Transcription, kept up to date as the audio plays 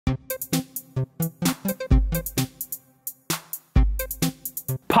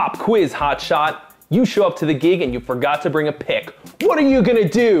Pop quiz, hotshot. You show up to the gig and you forgot to bring a pick. What are you gonna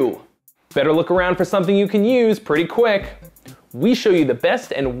do? Better look around for something you can use pretty quick. We show you the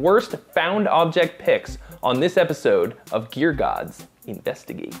best and worst found object picks on this episode of Gear Gods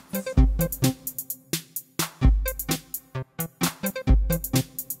Investigates.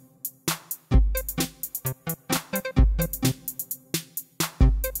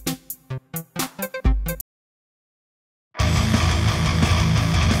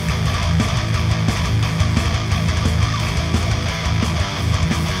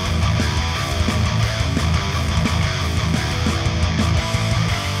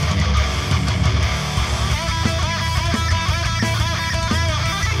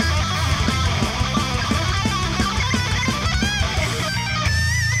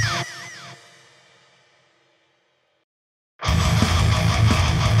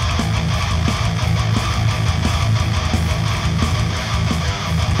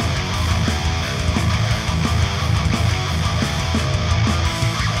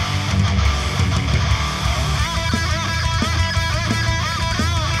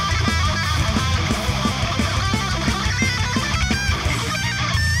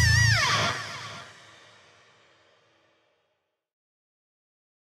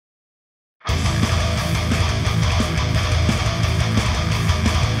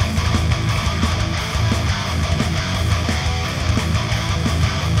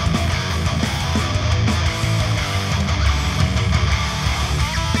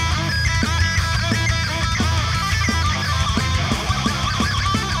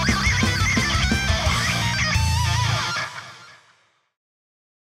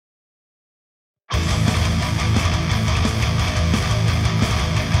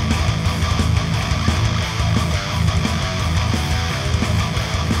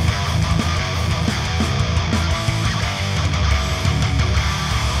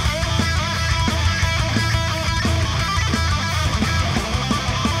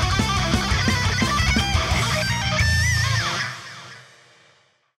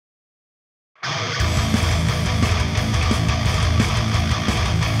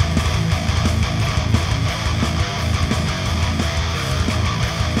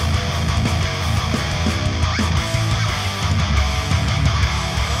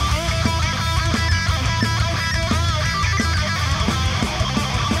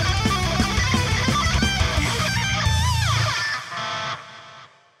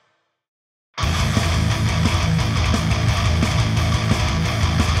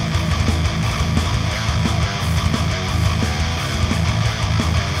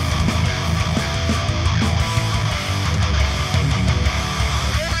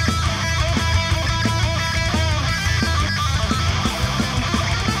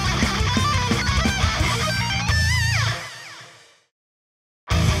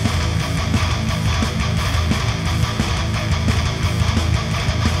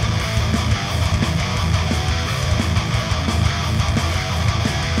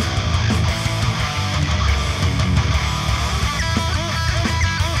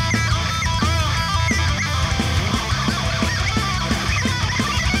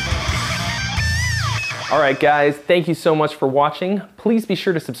 Alright guys, thank you so much for watching. Please be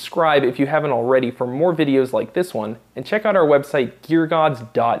sure to subscribe if you haven't already for more videos like this one, and check out our website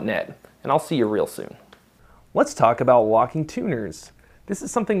geargods.net, and I'll see you real soon. Let's talk about locking tuners. This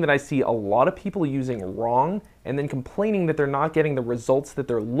is something that I see a lot of people using wrong and then complaining that they're not getting the results that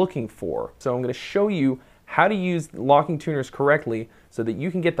they're looking for. So I'm going to show you how to use locking tuners correctly so that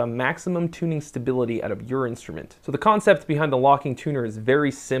you can get the maximum tuning stability out of your instrument. So the concept behind the locking tuner is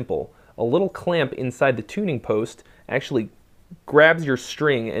very simple. A little clamp inside the tuning post actually grabs your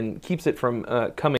string and keeps it from coming